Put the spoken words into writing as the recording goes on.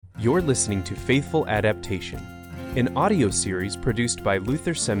You're listening to Faithful Adaptation, an audio series produced by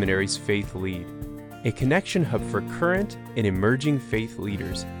Luther Seminary's Faith Lead, a connection hub for current and emerging faith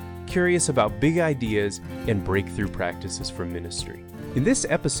leaders curious about big ideas and breakthrough practices for ministry. In this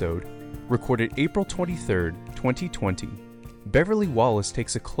episode, recorded April 23rd, 2020, Beverly Wallace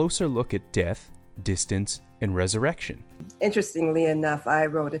takes a closer look at death, distance, and resurrection. Interestingly enough, I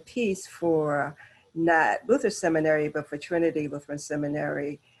wrote a piece for not Luther Seminary, but for Trinity Lutheran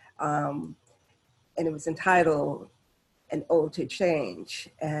Seminary, and it was entitled An Ode to Change.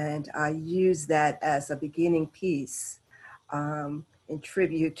 And I used that as a beginning piece in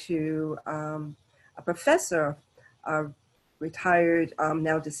tribute to a professor, a retired,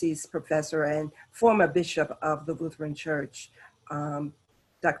 now deceased professor and former bishop of the Lutheran Church,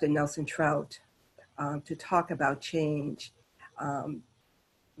 Dr. Nelson Trout, to talk about change,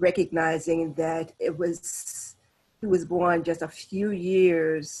 recognizing that he was born just a few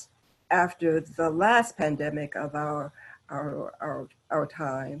years after the last pandemic of our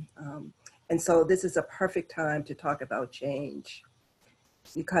time. And so this is a perfect time to talk about change,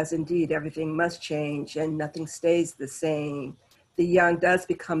 because indeed everything must change and nothing stays the same. The young does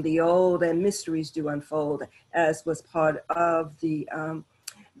become the old and mysteries do unfold, as was part of the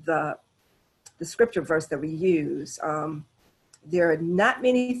scripture verse that we use. There are not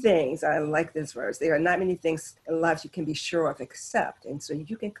many things, I like this verse, there are not many things in life you can be sure of except. And so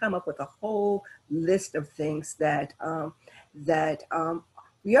you can come up with a whole list of things that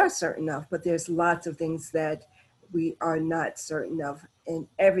we are certain of, but there's lots of things that we are not certain of, and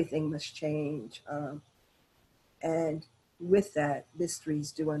everything must change. And with that,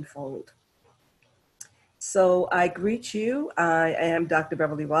 mysteries do unfold. So I greet you. I am Dr.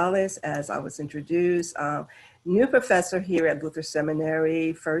 Beverly Wallace, as I was introduced. New professor here at Luther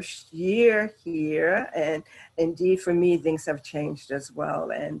Seminary, first year here, and indeed for me, things have changed as well.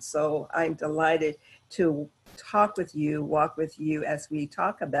 And so I'm delighted to talk with you, walk with you as we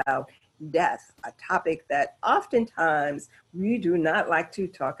talk about death, a topic that oftentimes we do not like to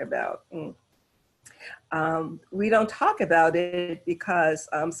talk about. We don't talk about it because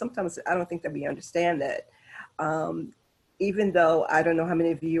sometimes I don't think that we understand that. Even though I don't know how many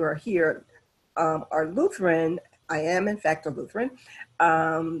of you are here are Lutheran, I am in fact a Lutheran.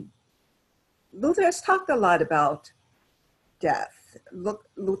 Luther has talked a lot about death.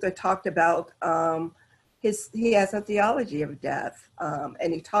 Luther talked about he has a theology of death,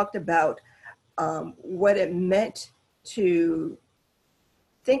 and he talked about what it meant to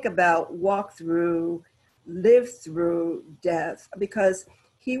think about, walk through, live through death, because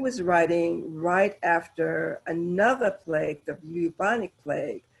he was writing right after another plague, the bubonic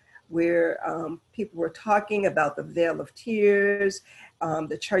plague, where people were talking about the veil of tears.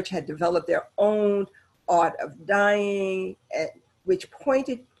 The church had developed their own art of dying, which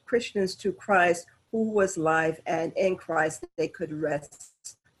pointed Christians to Christ, who was life, and in Christ they could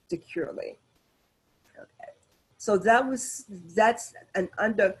rest securely. Okay. So that's an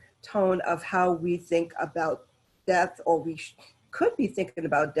undertone of how we think about death, or we could be thinking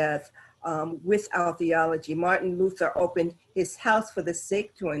about death with our theology. Martin Luther opened his house for the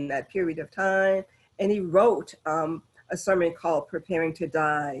sick during that period of time, and he wrote a sermon called Preparing to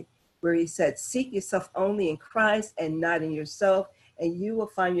Die, where he said, "Seek yourself only in Christ and not in yourself, and you will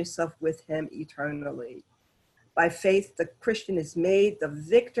find yourself with him eternally. By faith, the Christian is made the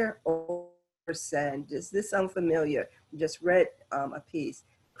victor over sin." Does this sound familiar? We just read a piece.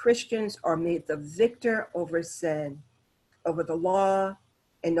 Christians are made the victor over sin, over the law,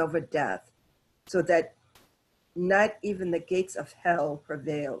 and over death, so that not even the gates of hell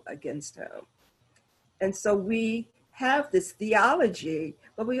prevail against him. And so we have this theology,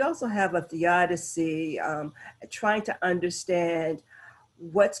 but we also have a theodicy, trying to understand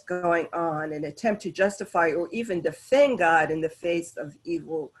what's going on, an attempt to justify or even defend God in the face of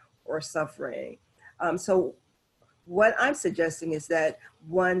evil or suffering. So what I'm suggesting is that,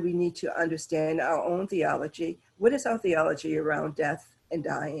 one, we need to understand our own theology. What is our theology around death and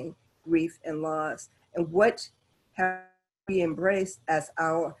dying, grief and loss? And what have we embraced as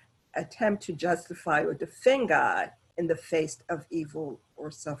our attempt to justify or defend God in the face of evil or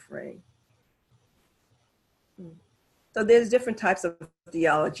suffering? So there's different types of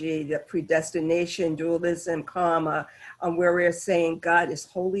theology, the predestination, dualism, karma, where we're saying God is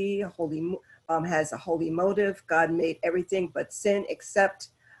holy, has a holy motive. God made everything but sin except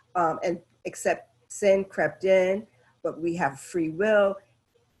sin crept in, but we have free will.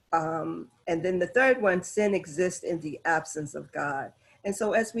 And then the third one, sin exists in the absence of God. And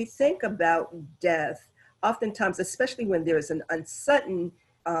so as we think about death, oftentimes, especially when there is a sudden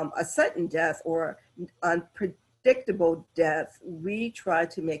death or predictable death, we try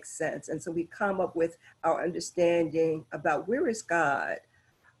to make sense. And so we come up with our understanding about where is God,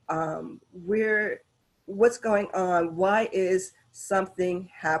 what's going on, why is something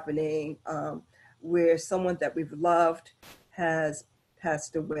happening where someone that we've loved has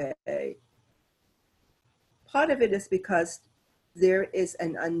passed away. Part of it is because there is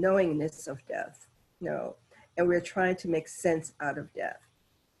an unknowingness of death, and we're trying to make sense out of death.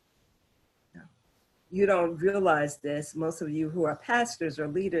 You don't realize this. Most of you who are pastors or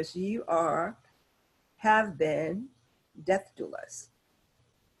leaders, have been death doulas.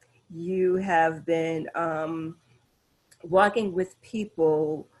 You have been walking with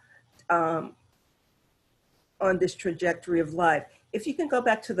people on this trajectory of life. If you can go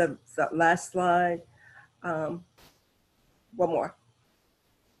back to the last slide, one more.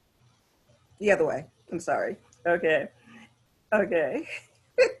 The other way, I'm sorry. Okay. Okay.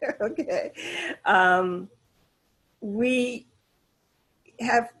 We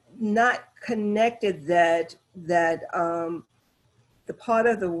have not connected that the part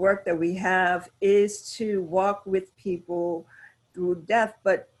of the work that we have is to walk with people through death,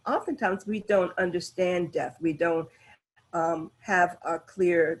 but oftentimes we don't understand death. We don't have a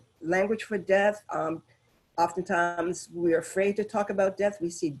clear language for death. Oftentimes we're afraid to talk about death. We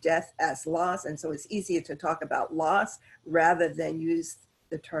see death as loss, and so it's easier to talk about loss rather than use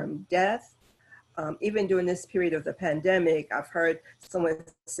the term death. Even during this period of the pandemic, I've heard someone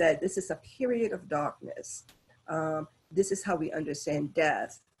said, this is a period of darkness. This is how we understand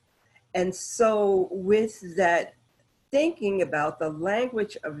death. And so with that, thinking about the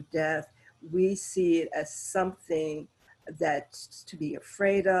language of death, we see it as something that's to be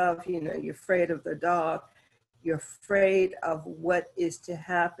afraid of. You're afraid of the dark. You're afraid of what is to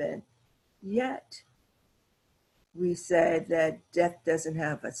happen. Yet, we say that death doesn't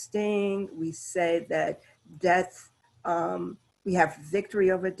have a sting. We say that death, we have victory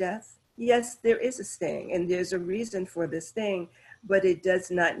over death. Yes, there is a sting, and there's a reason for the sting, but it does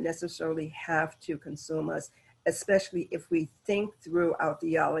not necessarily have to consume us, especially if we think through our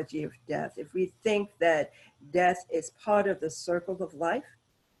theology of death. If we think that death is part of the circle of life,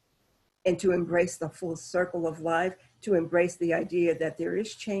 and to embrace the full circle of life, to embrace the idea that there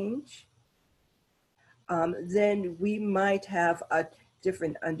is change, then we might have a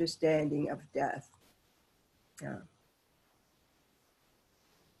different understanding of death.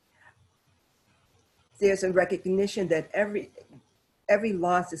 There's a recognition that every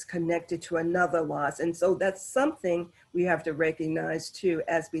loss is connected to another loss. And so that's something we have to recognize too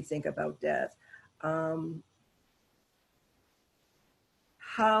as we think about death.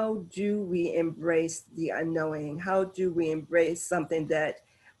 How do we embrace the unknowing? How do we embrace something that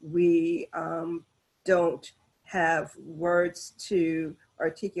we don't have words to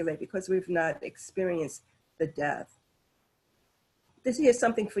articulate because we've not experienced the death? This is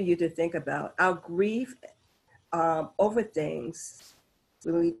something for you to think about. Our grief over things,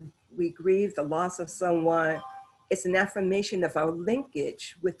 when we grieve the loss of someone, it's an affirmation of our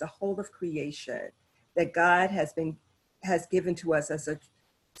linkage with the whole of creation that God has given to us as a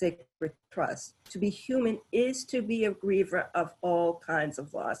sacred trust. To be human is to be a griever of all kinds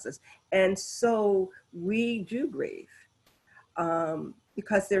of losses. And so we do grieve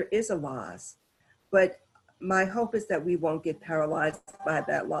because there is a loss. But my hope is that we won't get paralyzed by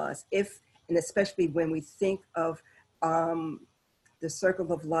that loss. And especially when we think of the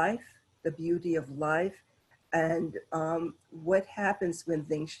circle of life, the beauty of life, and what happens when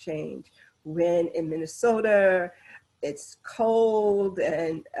things change. When in Minnesota, it's cold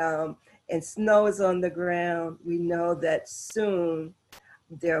and snow is on the ground, we know that soon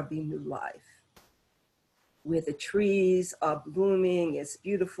there'll be new life. Where the trees are blooming, it's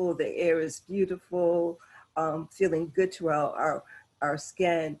beautiful, the air is beautiful, feeling good to our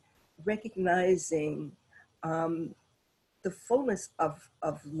skin, recognizing the fullness of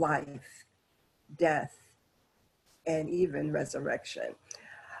life, death, and even resurrection.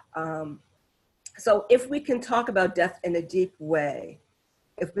 So if we can talk about death in a deep way,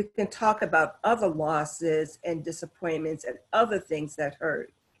 if we can talk about other losses and disappointments and other things that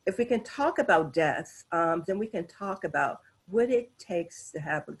hurt, if we can talk about death, then we can talk about what it takes to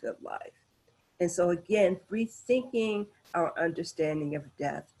have a good life. And so again, rethinking our understanding of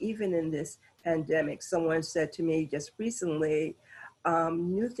death, even in this pandemic. Someone said to me just recently,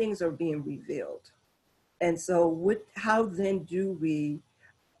 new things are being revealed. And so how then do we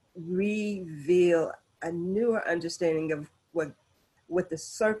reveal a newer understanding of what the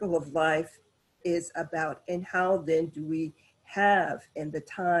circle of life is about, and how then do we have, in the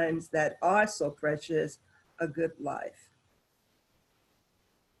times that are so precious, a good life?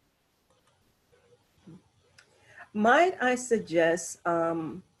 Might I suggest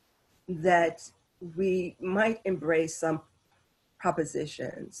that we might embrace some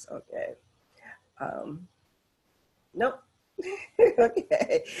propositions? Okay. Um, nope.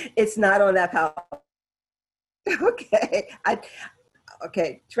 Okay. It's not on that power. Okay.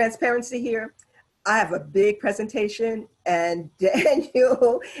 Okay. Transparency here. I have a big presentation, and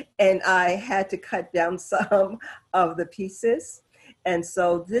Daniel and I had to cut down some of the pieces. And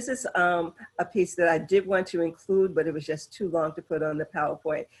so this is a piece that I did want to include, but it was just too long to put on the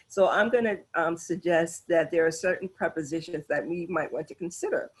PowerPoint. So I'm going to suggest that there are certain prepositions that we might want to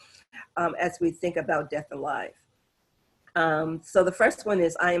consider as we think about death and life. So the first one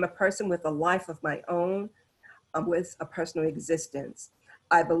is, I am a person with a life of my own, with a personal existence.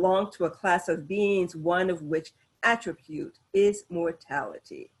 I belong to a class of beings, one of which attribute is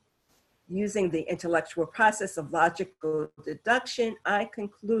mortality. Using the intellectual process of logical deduction, I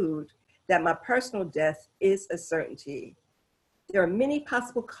conclude that my personal death is a certainty. There are many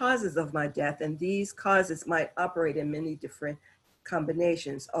possible causes of my death, and these causes might operate in many different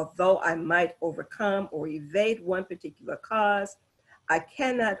combinations. Although I might overcome or evade one particular cause, I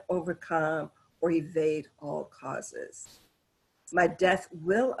cannot overcome or evade all causes. My death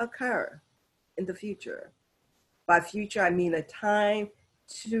will occur in the future. By future, I mean a time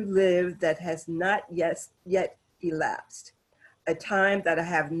to live that has not yet elapsed, a time that I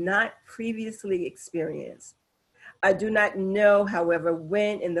have not previously experienced. I do not know, however,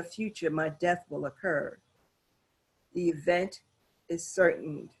 when in the future my death will occur. The event is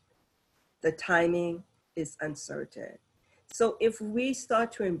certain. The timing is uncertain. So if we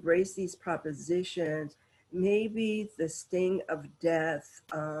start to embrace these propositions, maybe the sting of death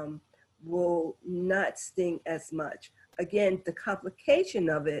will not sting as much. Again, the complication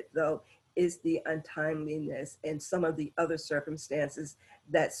of it, though, is the untimeliness and some of the other circumstances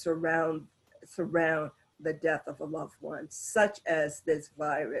that surround the death of a loved one, such as this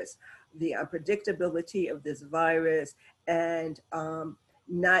virus, the unpredictability of this virus, and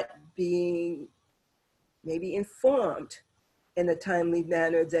not being maybe informed in a timely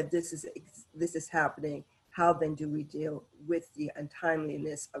manner that this is happening. How then do we deal with the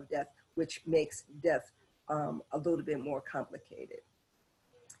untimeliness of death, which makes death a little bit more complicated?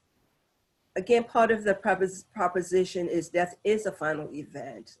 Again, part of the proposition is death is a final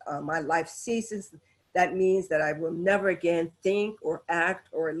event. My life ceases. That means that I will never again think or act,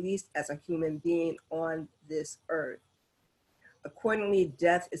 or at least as a human being on this earth. Accordingly,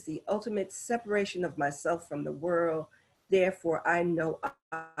 death is the ultimate separation of myself from the world. Therefore, I know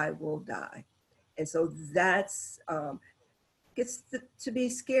I will die. And so that's gets to be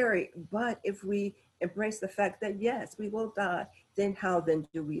scary. But if we embrace the fact that, yes, we will die, then how then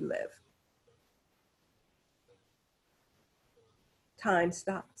do we live? Time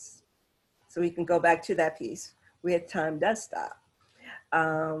stops. So we can go back to that piece where time does stop.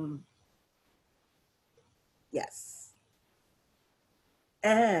 Yes.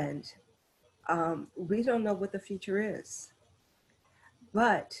 And we don't know what the future is.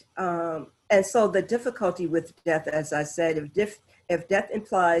 But, and so the difficulty with death, as I said, if death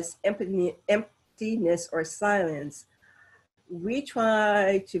implies emptiness or silence, we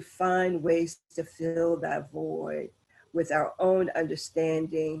try to find ways to fill that void with our own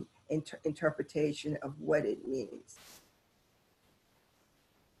understanding and interpretation of what it means.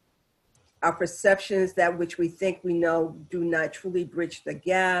 Our perceptions, that which we think we know, do not truly bridge the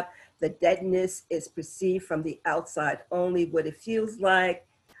gap. The deadness is perceived from the outside only. What it feels like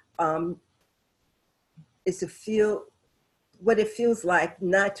is to feel what it feels like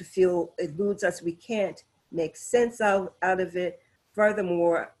not to feel eludes us. We can't make sense out of it.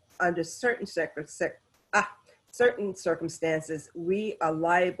 Furthermore, under certain circumstances, we are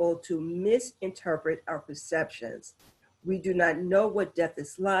liable to misinterpret our perceptions. We do not know what death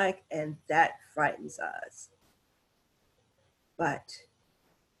is like, and that frightens us. But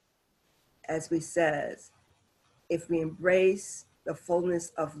as we said, if we embrace the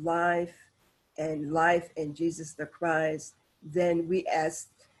fullness of life and life in Jesus the Christ, then we, as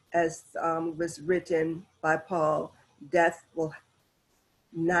was written by Paul, death will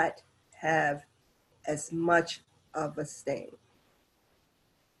not have as much of a sting.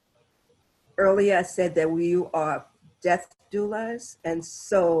 Earlier I said that we are death doulas, and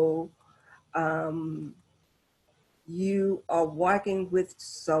so you are walking with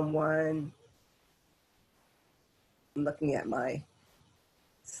someone. I'm looking at my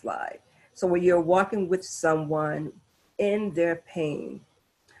slide. So when you're walking with someone in their pain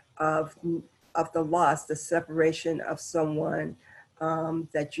of the loss, the separation of someone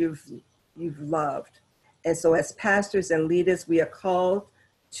that you've loved. And so as pastors and leaders, we are called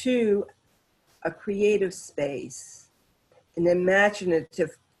to a creative space, an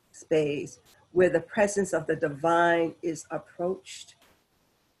imaginative space where the presence of the divine is approached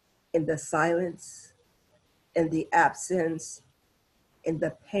in the silence, in the absence, in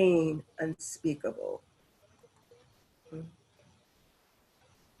the pain unspeakable.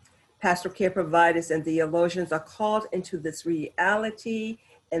 Pastoral care providers and theologians are called into this reality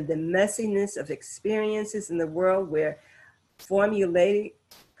and the messiness of experiences in the world where formulated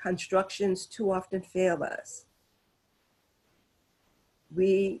constructions too often fail us.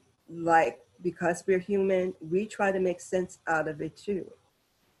 We, because we're human, we try to make sense out of it too.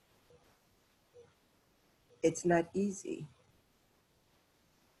 It's not easy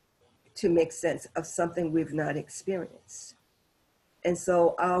to make sense of something we've not experienced. And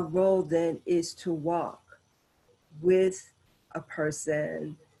so our role then is to walk with a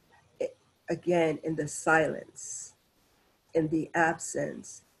person, again, in the silence, in the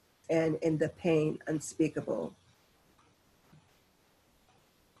absence, and in the pain unspeakable.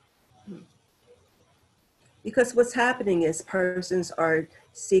 Because what's happening is persons are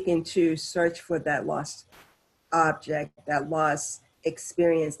seeking to search for that lost object, that lost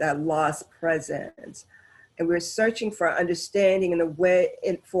experience, that lost presence. And we're searching for understanding in a way,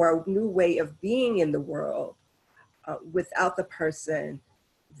 for a new way of being in the world without the person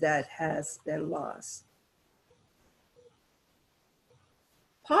that has been lost.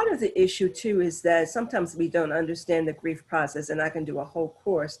 Part of the issue too is that sometimes we don't understand the grief process, and I can do a whole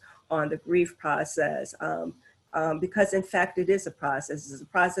course on the grief process because in fact it is a process. It's a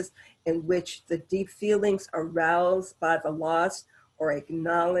process in which the deep feelings aroused by the lost are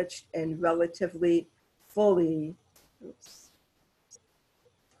acknowledged and relatively fully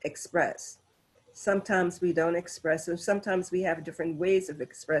expressed. Sometimes we don't express it. Sometimes we have different ways of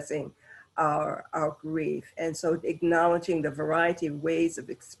expressing our grief. And so acknowledging the variety of ways of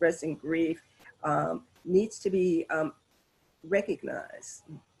expressing grief needs to be recognized.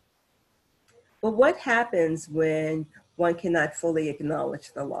 But what happens when one cannot fully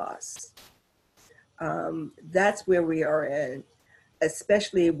acknowledge the loss? That's where we are in,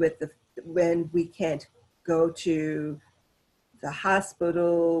 especially when we can't go to the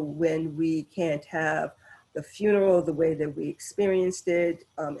hospital, when we can't have the funeral the way that we experienced it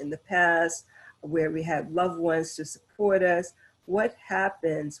in the past, where we had loved ones to support us. What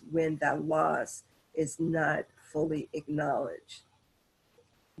happens when that loss is not fully acknowledged?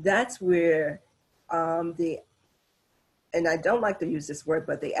 That's where and I don't like to use this word,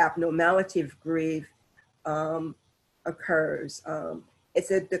 but the abnormality of grief occurs. It's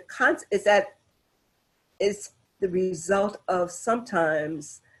the result of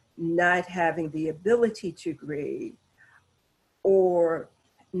sometimes not having the ability to grieve or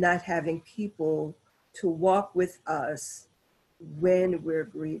not having people to walk with us when we're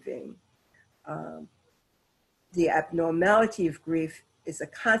grieving. The abnormality of grief is a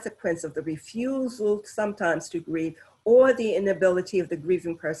consequence of the refusal sometimes to grieve or the inability of the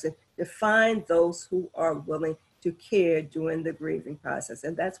grieving person to find those who are willing to care during the grieving process.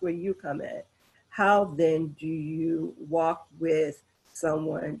 And that's where you come in. How then do you walk with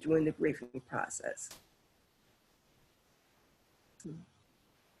someone during the grieving process?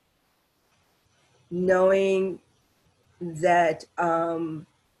 Knowing that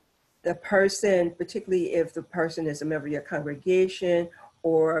the person, particularly if the person is a member of your congregation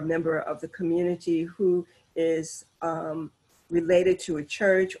or a member of the community who is related to a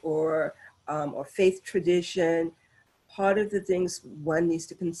church or faith tradition, part of the things one needs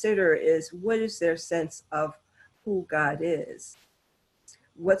to consider is what is their sense of who God is?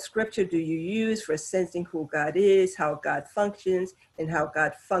 What scripture do you use for sensing who God is, how God functions, and how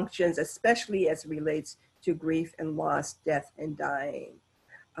God functions, especially as it relates to grief and loss, death and dying?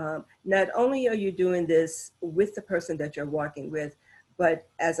 Not only are you doing this with the person that you're walking with, but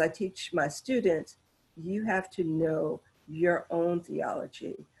as I teach my students, you have to know your own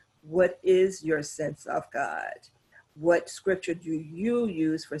theology. What is your sense of God? What scripture do you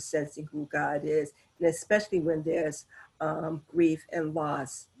use for sensing who God is? And especially when there's grief and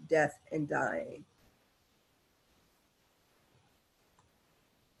loss, death and dying.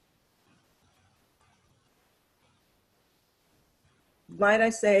 Might I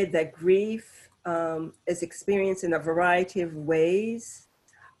say that grief is experienced in a variety of ways.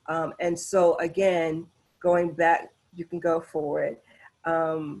 And so again, going back, you can go for it.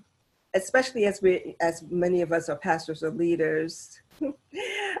 Especially as many of us are pastors or leaders,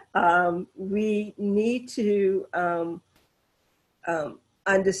 we need to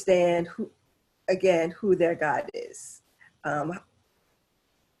understand who their God is.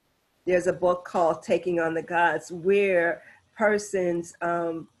 There's a book called Taking on the Gods where persons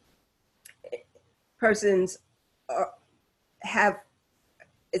persons are, have,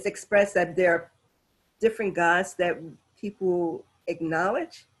 it's expressed that there are different gods that people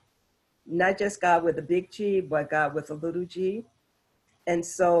acknowledge, not just God with a big G, but God with a little g. And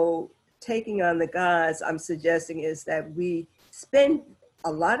so taking on the gods, I'm suggesting is that we spend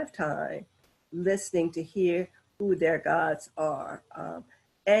a lot of time listening to hear who their gods are,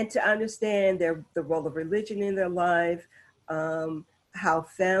 and to understand the role of religion in their life, how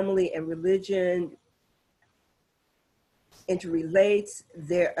family and religion interrelates,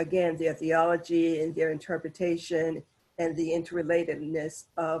 their theology and their interpretation, and the interrelatedness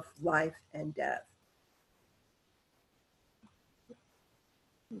of life and death.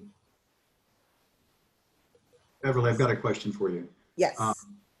 Beverly, I've got a question for you. Yes.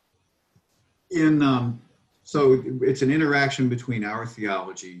 So it's an interaction between our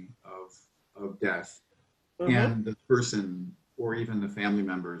theology of death Mm-hmm. and the person or even the family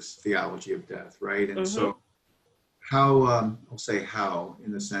member's theology of death, right? And so how, I'll say how,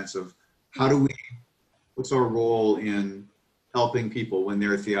 in the sense of what's our role in helping people when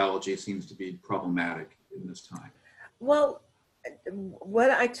their theology seems to be problematic in this time? Well,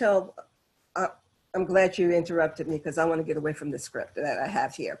 what I tell, I'm glad you interrupted me because I want to get away from the script that I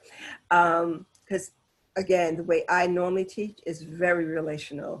have here. Because again, the way I normally teach is very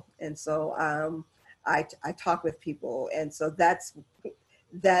relational. And so I talk with people. And so that's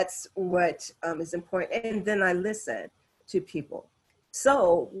what is important. And then I listen to people.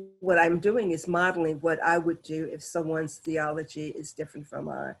 So what I'm doing is modeling what I would do if someone's theology is different from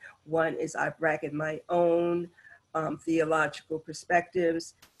mine. One is I bracket my own theological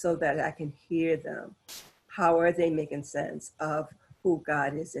perspectives so that I can hear them. How are they making sense of who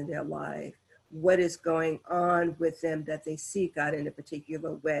God is in their life? What is going on with them that they see God in a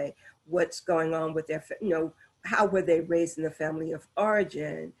particular way? What's going on with their, how were they raised in the family of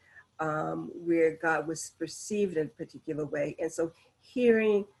origin, where God was perceived in a particular way? And so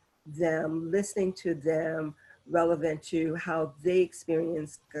hearing them, listening to them, relevant to how they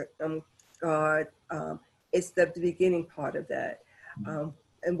experience God, it's the beginning part of that.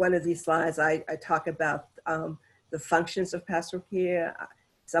 In one of these slides, I talk about the functions of pastoral care.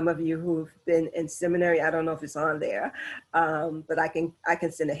 Some of you who've been in seminary, I don't know if it's on there, but I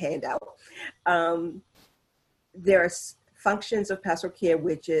can send a handout. There are functions of pastoral care,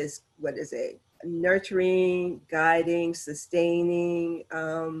 which is, what is it? Nurturing, guiding, sustaining,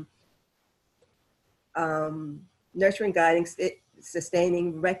 nurturing, guiding,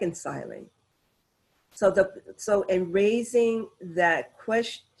 sustaining, reconciling. So in raising that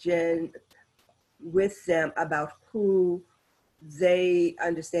question with them about who they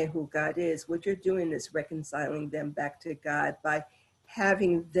understand who God is, what you're doing is reconciling them back to God by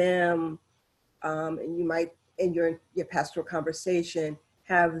having them, and you might in your pastoral conversation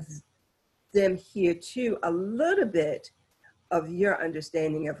have them hear too a little bit of your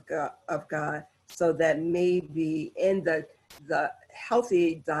understanding of God, so that maybe in the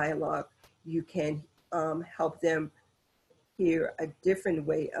healthy dialogue you can help them hear a different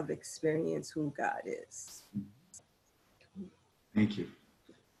way of experience who God is. Thank you.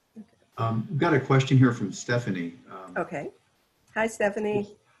 We've got a question here from Stephanie. Okay. Hi,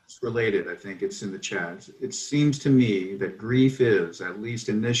 Stephanie. It's related, I think it's in the chat. It seems to me that grief is, at least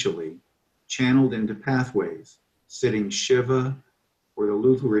initially, channeled into pathways, sitting Shiva or the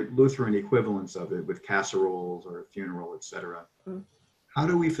Lutheran equivalents of it with casseroles or a funeral, etc. Mm. How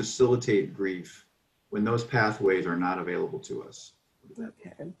do we facilitate grief when those pathways are not available to us?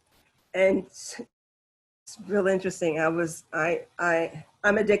 Okay. And it's real interesting. I'm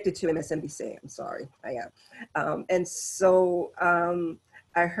addicted to MSNBC. I'm sorry, I am. And so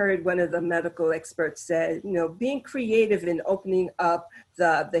I heard one of the medical experts said, being creative in opening up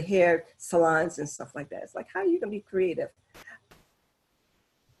the hair salons and stuff like that. It's like, how are you gonna be creative?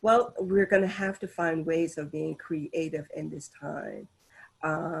 Well, we're gonna have to find ways of being creative in this time,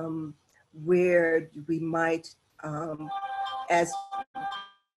 where we might, as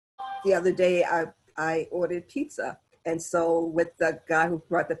the other day, I ordered pizza. And so with the guy who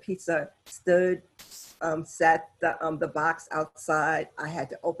brought the pizza sat the box outside. I had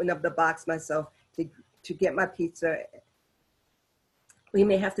to open up the box myself to get my pizza. We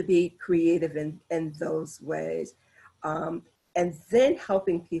may have to be creative in those ways. And then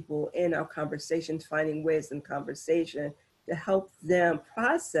helping people in our conversations, finding ways in conversation to help them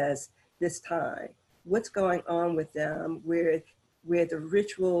process this time. What's going on with them, where the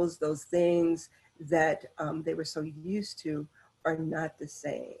rituals, those things that they were so used to are not the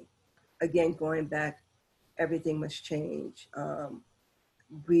same. Again, going back, everything must change.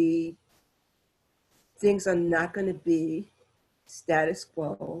 Things are not going to be status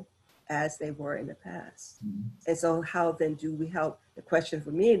quo as they were in the past. Mhm. And so how then do we help? The question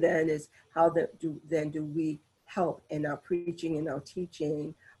for me then is how do we help in our preaching and our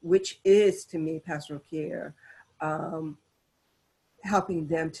teaching, which is to me pastoral care, helping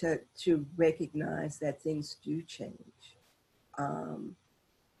them to recognize that things do change.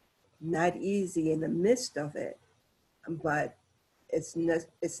 Not easy in the midst of it, but it's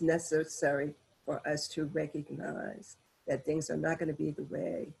necessary for us to recognize that things are not going to be the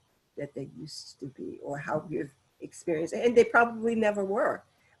way that they used to be or how we've experienced it. And they probably never were,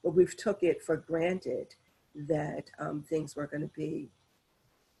 but we've took it for granted that things were going to be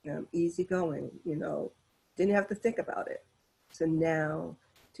easygoing, didn't have to think about it. So now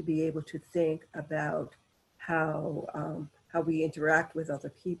to be able to think about how we interact with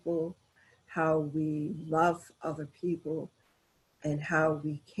other people, how we love other people, and how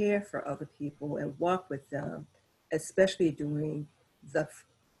we care for other people and walk with them, especially during the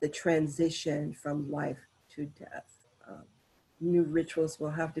transition from life to death. New rituals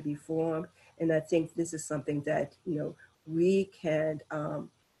will have to be formed, and I think this is something that we can,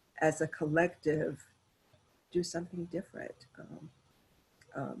 as a collective, do something different.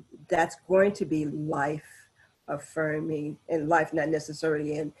 That's going to be life affirming, and life not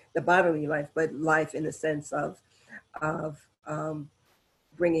necessarily in the bodily life, but life in the sense of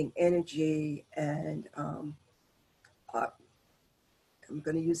bringing energy and I'm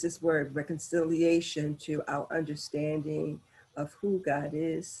going to use this word, reconciliation, to our understanding of who God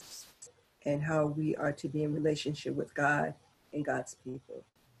is and how we are to be in relationship with God and God's people.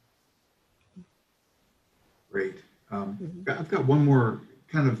 Great. I've got one more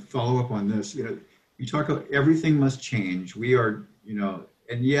kind of follow up on this. You talk about everything must change. We are,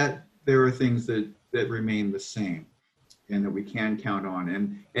 and yet there are things that remain the same and that we can count on.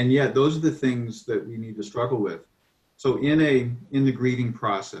 And yet those are the things that we need to struggle with. So in the grieving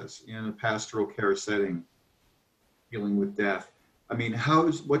process, in a pastoral care setting, dealing with death, I mean,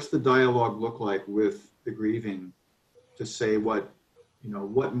 what's the dialogue look like with the grieving to say what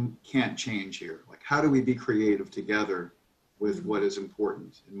can't change here? Like, how do we be creative together with what is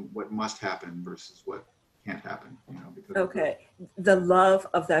important and what must happen versus what can't happen? Okay, the love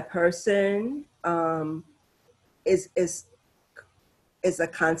of that person is a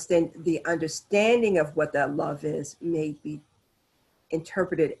constant. The understanding of what that love is may be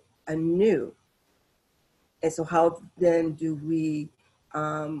interpreted anew. And so how then do we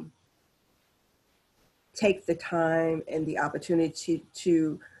take the time and the opportunity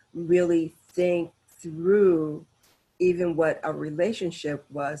to really think through even what our relationship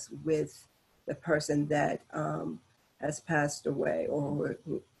was with the person that has passed away or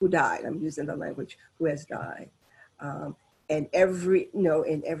who died. I'm using the language, who has died. And every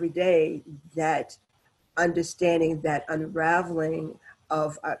day, that understanding, that unraveling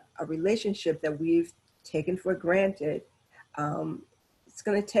of a relationship that we've taken for granted, it's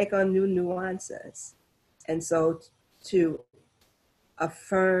going to take on new nuances. And so to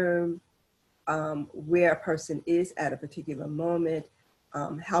affirm where a person is at a particular moment,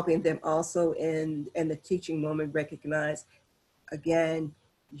 helping them also in the teaching moment recognize, again,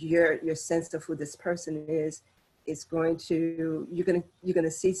 your sense of who this person is going to, you're going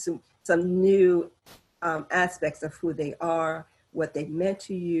to see some new aspects of who they are, what they meant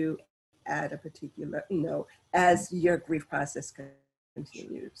to you at a particular, as your grief process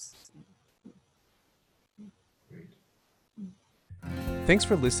continues. Thanks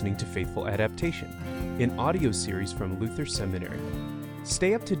for listening to Faithful Adaptation, an audio series from Luther Seminary.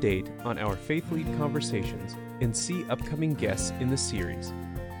 Stay up to date on our Faith Lead conversations and see upcoming guests in the series.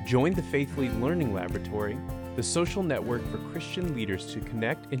 Join the Faith Lead Learning Laboratory, the social network for Christian leaders to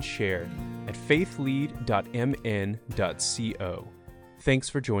connect and share at faithlead.mn.co. Thanks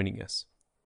for joining us.